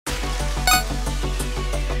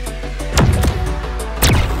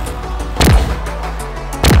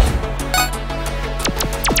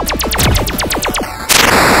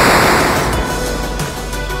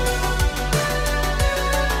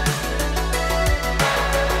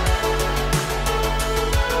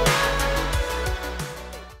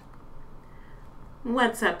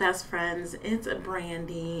what's up, best friends? It's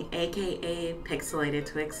Brandy, aka Pixelated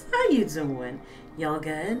Twix. How you doing? Y'all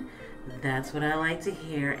good? That's what I like to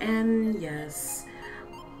hear. And yes,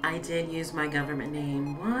 I did use my government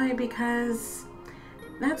name. Why? Because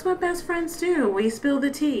that's what best friends do. We spill the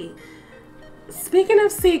tea. Speaking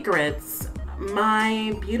of secrets,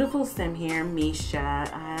 my beautiful sim here, Misha,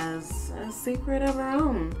 has a secret of her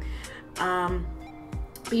own.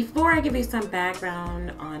 Before I give you some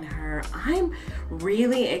background on her, I'm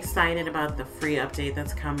really excited about the free update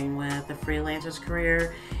that's coming with the freelancer's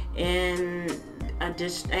career and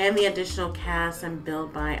the additional cast and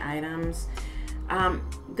build by items.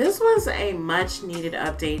 This was a much needed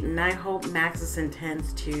update, and I hope Maxis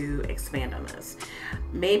intends to expand on this.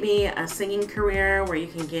 Maybe a singing career where you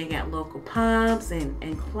can gig at local pubs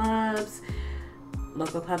and clubs.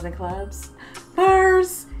 Local pubs and clubs?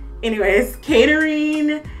 Bars! Anyways,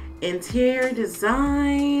 catering, interior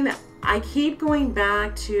design. I keep going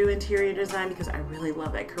back to interior design because I really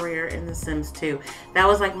love that career in The Sims 2. That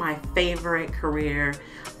was like my favorite career.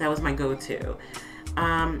 That was my go-to.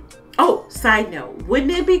 Oh, side note,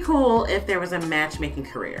 wouldn't it be cool if there was a matchmaking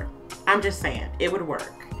career? I'm just saying, it would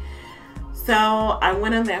work. So I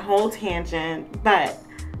went on that whole tangent, but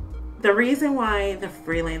the reason why the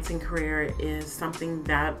freelancing career is something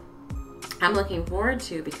that I'm looking forward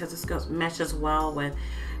to, because this meshes well with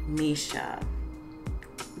Misha.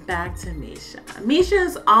 Back to Misha.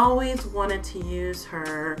 Misha's always wanted to use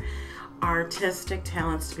her artistic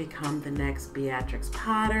talents to become the next Beatrix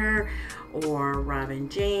Potter or Robin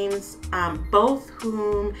James, both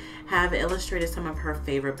whom have illustrated some of her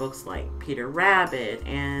favorite books like Peter Rabbit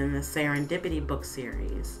and the Serendipity book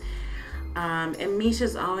series. And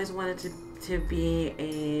Misha's always wanted to be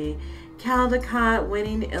a Caldecott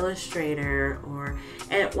winning illustrator,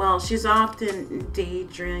 well, she's often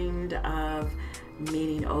daydreamed of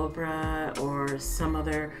meeting Oprah or some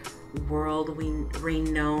other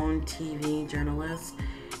world-renowned TV journalist,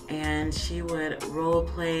 and she would role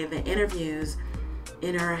play the interviews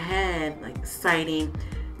in her head, like citing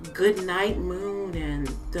Goodnight Moon and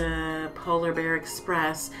the Polar Bear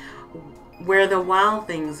Express, Where the Wild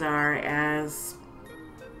Things Are, as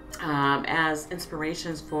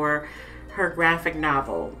inspirations for her graphic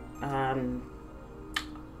novel,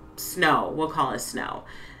 Snow. We'll call it Snow.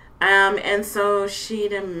 And so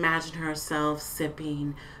she'd imagine herself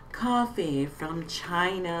sipping coffee from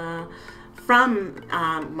China, from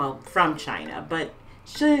China, but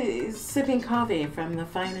she's sipping coffee from the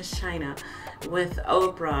finest China with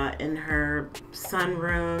Oprah in her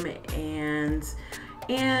sunroom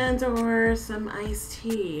and or some iced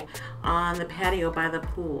tea on the patio by the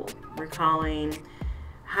pool, recalling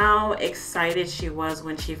how excited she was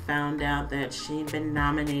when she found out that she'd been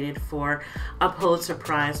nominated for a Pulitzer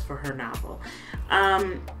Prize for her novel.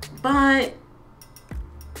 But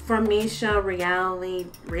for Misha,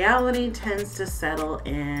 reality tends to settle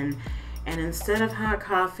in, and instead of hot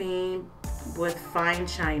coffee with fine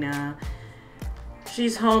china,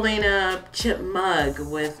 she's holding a chip mug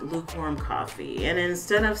with lukewarm coffee. And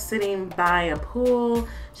instead of sitting by a pool,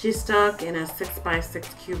 she's stuck in a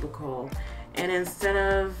 6x6 cubicle. And instead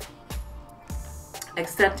of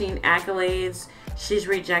accepting accolades, she's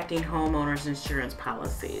rejecting homeowners' insurance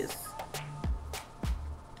policies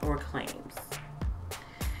or claims.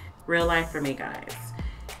 Real life for me, guys.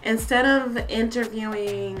 Instead of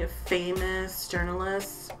interviewing famous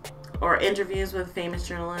journalists or interviews with famous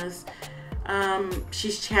journalists,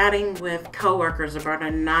 she's chatting with coworkers about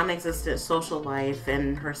a non-existent social life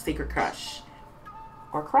and her secret crush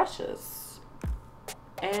or crushes.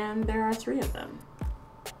 And there are 3 of them.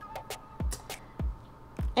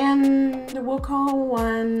 And we'll call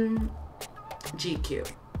one GQ,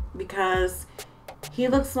 because he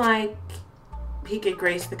looks like he could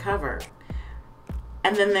grace the cover.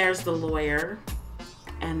 And then there's the lawyer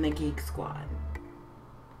and the geek squad.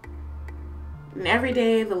 And every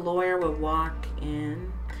day the lawyer would walk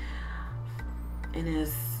in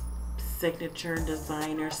his signature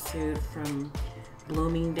designer suit from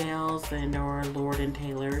Bloomingdale's or Lord &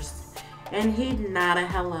 Taylor's, and he'd nod a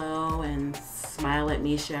hello and smile at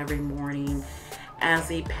Misha every morning as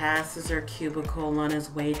he passes her cubicle on his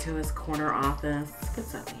way to his corner office.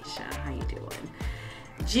 What's up, Misha? How you doing?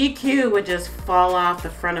 GQ would just fall off the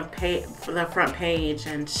front page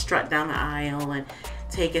and strut down the aisle and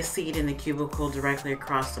take a seat in the cubicle directly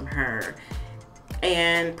across from her,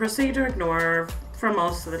 and proceed to ignore her for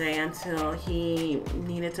most of the day until he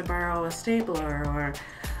needed to borrow a stapler or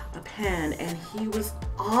a pen. And he was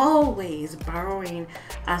always borrowing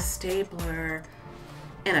a stapler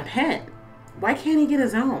and a pen. Why can't he get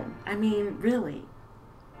his own? I mean, really.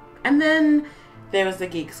 And then there was the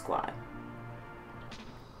geek squad.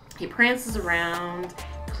 He prances around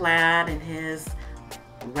clad in his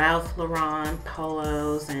Ralph Lauren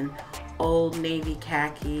polos and Old Navy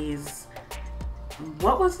khakis.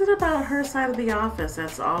 What was it about her side of the office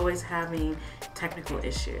that's always having technical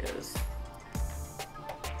issues?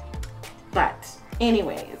 But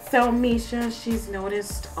anyway, so Misha, she's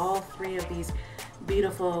noticed all three of these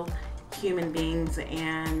beautiful human beings,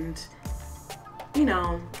 and you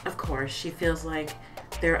know, of course, she feels like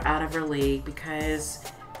they're out of her league because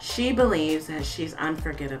she believes that she's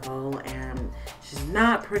unforgettable and she's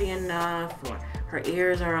not pretty enough, or her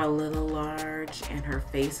ears are a little large and her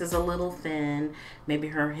face is a little thin. Maybe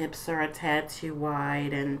her hips are a tad too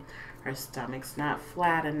wide and her stomach's not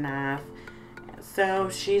flat enough. So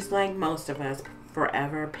she's like most of us,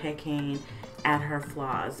 forever picking at her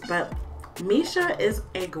flaws. But Misha is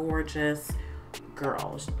a gorgeous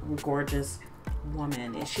girl, gorgeous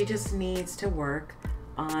woman, and she just needs to work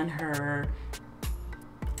on her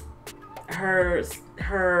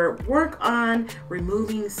work on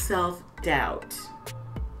removing self-doubt,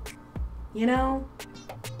 you know.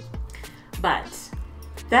 But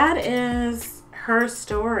that is her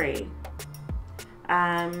story.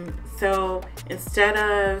 So instead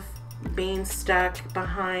of being stuck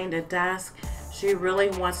behind a desk, she really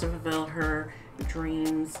wants to fulfill her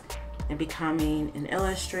dreams and becoming an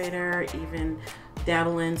illustrator, even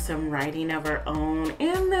dabble in some writing of her own,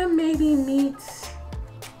 and then maybe meet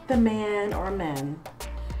the man or men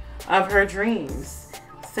of her dreams.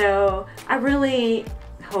 So I really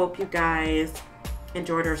hope you guys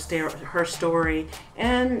enjoyed her story,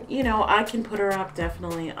 and you know, I can put her up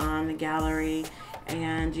definitely on the gallery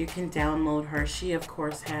and you can download her. She of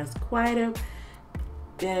course has quite a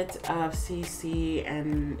bit of CC,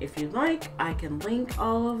 and if you like, I can link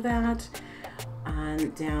all of that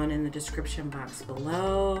down in the description box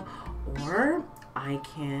below, or I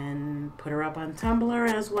can put her up on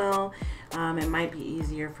Tumblr as well. It might be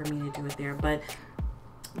easier for me to do it there, but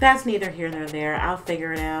that's neither here nor there. I'll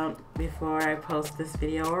figure it out before I post this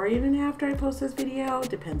video, or even after I post this video.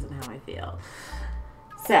 Depends on how I feel.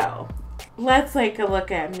 So let's take a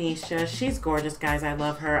look at Misha. She's gorgeous, guys. I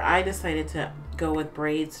love her. I decided to go with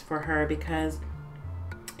braids for her because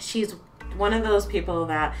she's one of those people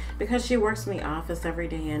that, because she works in the office every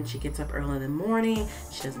day and she gets up early in the morning,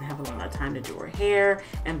 she doesn't have a lot of time to do her hair,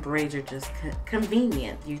 and braids are just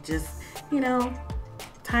convenient. You just, you know,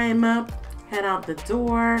 tie them up, head out the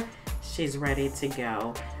door, she's ready to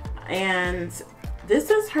go. And this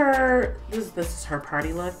is her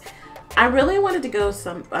party look. I really wanted to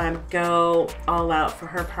go all out for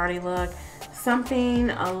her party look, something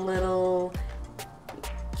a little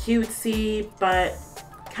cutesy but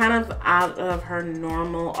kind of out of her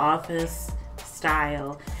normal office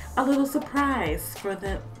style. A little surprise for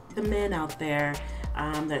the men out there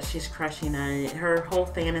that she's crushing on. Her whole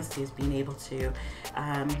fantasy is being able to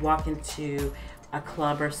walk into a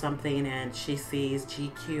club or something and she sees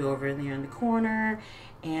GQ over there in the corner,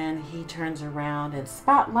 and he turns around and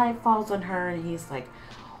spotlight falls on her and he's like,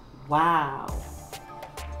 wow,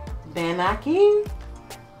 Benaki?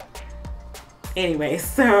 Anyway,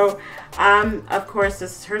 so of course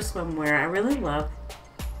this is her swimwear. I really love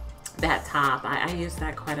that top. I use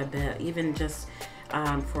that quite a bit, even just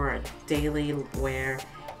for a daily wear.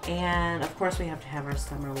 And of course we have to have our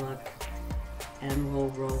summer look, and we'll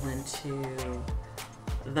roll into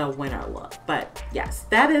the winter look. But yes,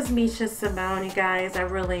 that is Misha Simone, you guys. I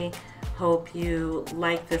really hope you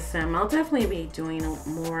like this sim. I'll definitely be doing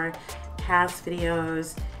more cast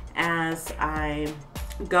videos as I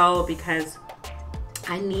go, because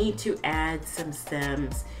I need to add some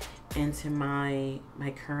sims into my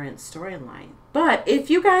current storyline. But if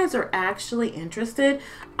you guys are actually interested,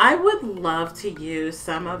 I would love to use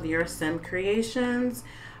some of your sim creations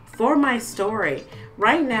for my story.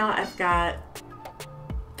 Right now I've got,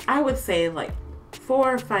 I would say, like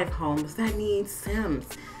 4 or 5 homes that need sims.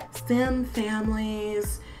 Sim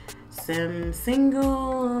families, sim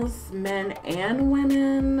singles, men and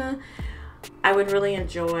women. I would really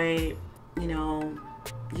enjoy, you know,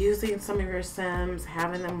 using some of your sims,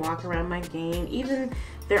 having them walk around my game, even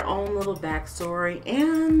their own little backstory.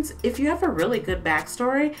 And if you have a really good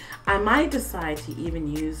backstory, I might decide to even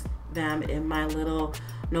use them in my little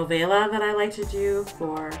novella that I like to do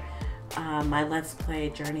for my Let's Play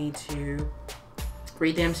Journey to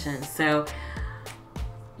Redemption. So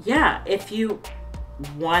yeah, if you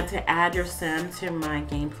want to add your sim to my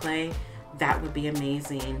gameplay, that would be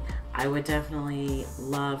amazing. I would definitely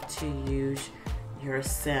love to use your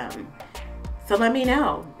sim. So let me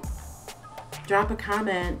know. Drop a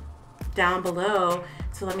comment down below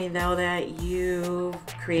to let me know that you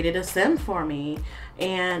created a sim for me.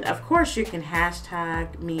 And of course you can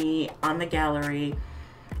hashtag me on the gallery,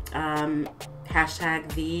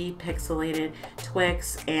 hashtag the pixelated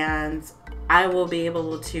Twix, and I will be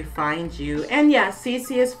able to find you. And yeah,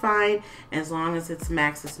 CC is fine as long as it's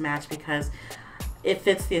Max's match, because it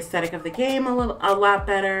fits the aesthetic of the game a lot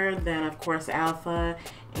better than, of course, Alpha,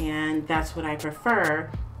 and that's what I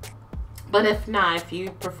prefer. But if not, if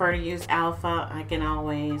you prefer to use Alpha, I can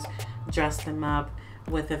always dress them up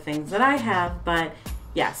with the things that I have. But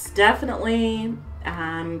yes, definitely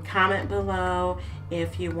comment below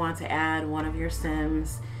if you want to add one of your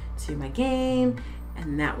Sims to my game,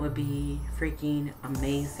 and that would be freaking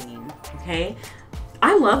amazing. Okay,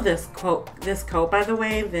 I love this coat by the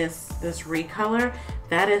way, this Recolor.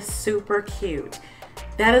 That is super cute.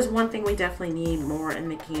 That is one thing we definitely need more in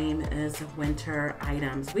the game, is winter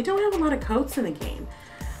items. We don't have a lot of coats in the game.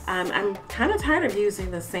 I'm kind of tired of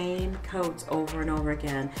using the same coats over and over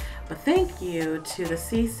again. But thank you to the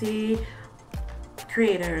CC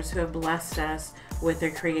creators who have blessed us with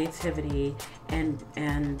their creativity and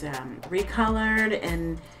recolored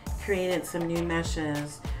and created some new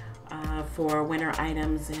meshes for winter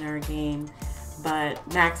items in our game. But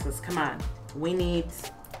Maxis, come on, we need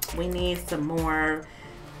some more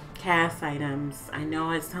cast items. I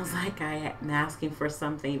know it sounds like I am asking for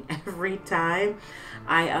something every time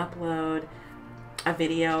I upload a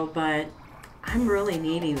video, but I'm really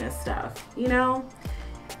needing this stuff, you know?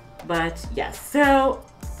 But yes, so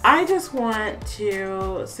I just want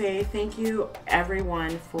to say thank you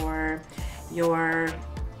everyone for your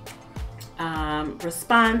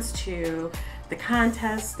response to the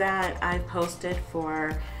contest that I posted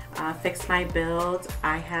for Fix My Build.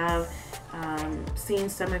 I have seen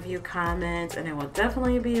some of you comment, and I will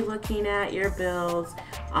definitely be looking at your builds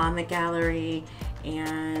on the gallery.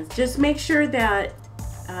 And just make sure that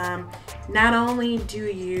not only do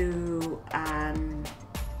you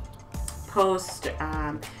post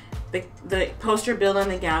post your build on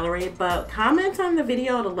the gallery, but comment on the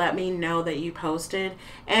video to let me know that you posted,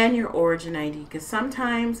 and your origin ID, because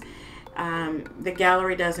sometimes the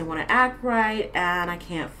gallery doesn't want to act right and I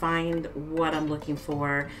can't find what I'm looking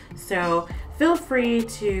for. So feel free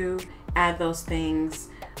to add those things,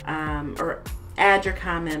 or add your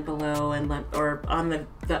comment below, and or on the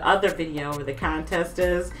other video where the contest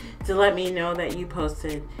is, to let me know that you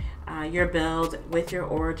posted your build with your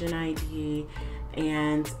origin ID,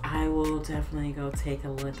 and I will definitely go take a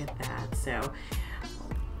look at that. So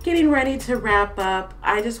getting ready to wrap up,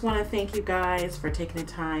 I just want to thank you guys for taking the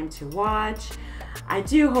time to watch. I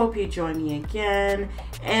do hope you join me again,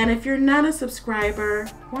 and if you're not a subscriber,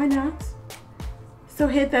 why not? So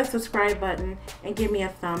hit that subscribe button and give me a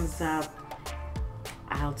thumbs up.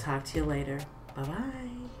 I'll talk to you later. Bye-bye.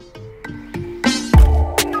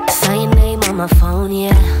 Saw your name on my phone,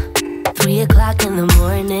 yeah. 3 o'clock in the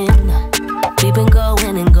morning. We've been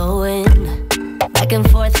going and going, back and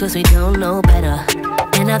forth cause we don't know better.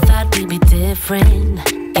 And I thought we'd be different.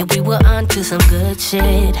 Yeah, we were on to some good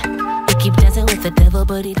shit. We keep dancing with the devil,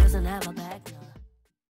 but he doesn't have a